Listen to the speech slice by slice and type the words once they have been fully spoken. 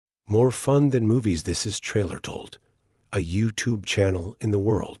More fun than movies, this is Trailer Told, a YouTube channel in the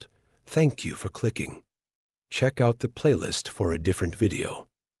world. Thank you for clicking. Check out the playlist for a different video.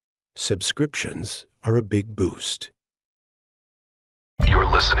 Subscriptions are a big boost.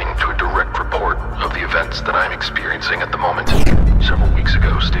 You're listening to a direct report of the events that I'm experiencing at the moment. Several weeks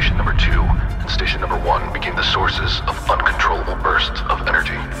ago, Station Number 2 and Station Number 1 became the sources of uncontrollable bursts of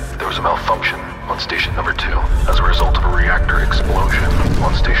energy. There was a malfunction on Station Number 2 as a result of a reactor explosion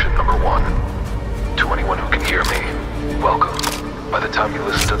on Station Number 1. To anyone who can hear me, welcome. By the time you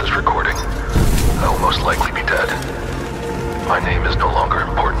listen to this recording, I will most likely be dead. My name is no longer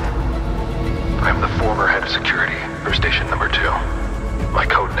important. I am the former head of security for Station Number 2. My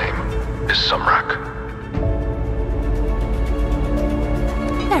code name is Sumrak.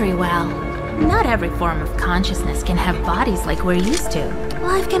 Very well. Not every form of consciousness can have bodies like we're used to.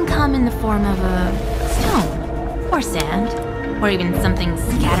 Life can come in the form of a stone, or sand, or even something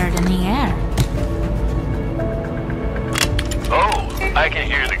scattered in the air. Oh, I can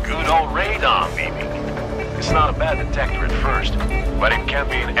hear the good old radon beeping. It's not a bad detector at first, but it can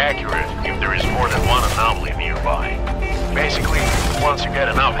be inaccurate if there is more than one anomaly nearby. Basically, once you get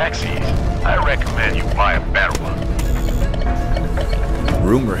enough hexes, I recommend you buy a better one.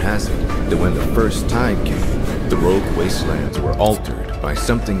 Rumor has it that when the first tide came, the rogue wastelands were altered by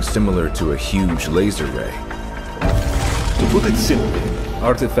something similar to a huge laser ray. To put it simply,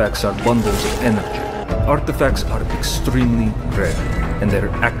 artifacts are bundles of energy. Artifacts are extremely rare, and their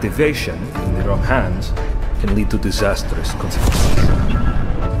activation in the wrong hands can lead to disastrous consequences.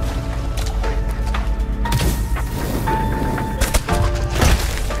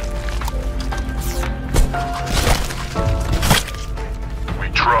 We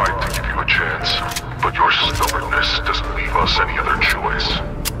tried to give you a chance, but your stubbornness doesn't leave us any other choice.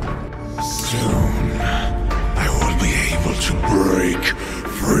 Soon, I will be able to break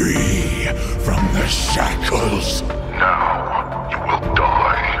free from the shackles. Now,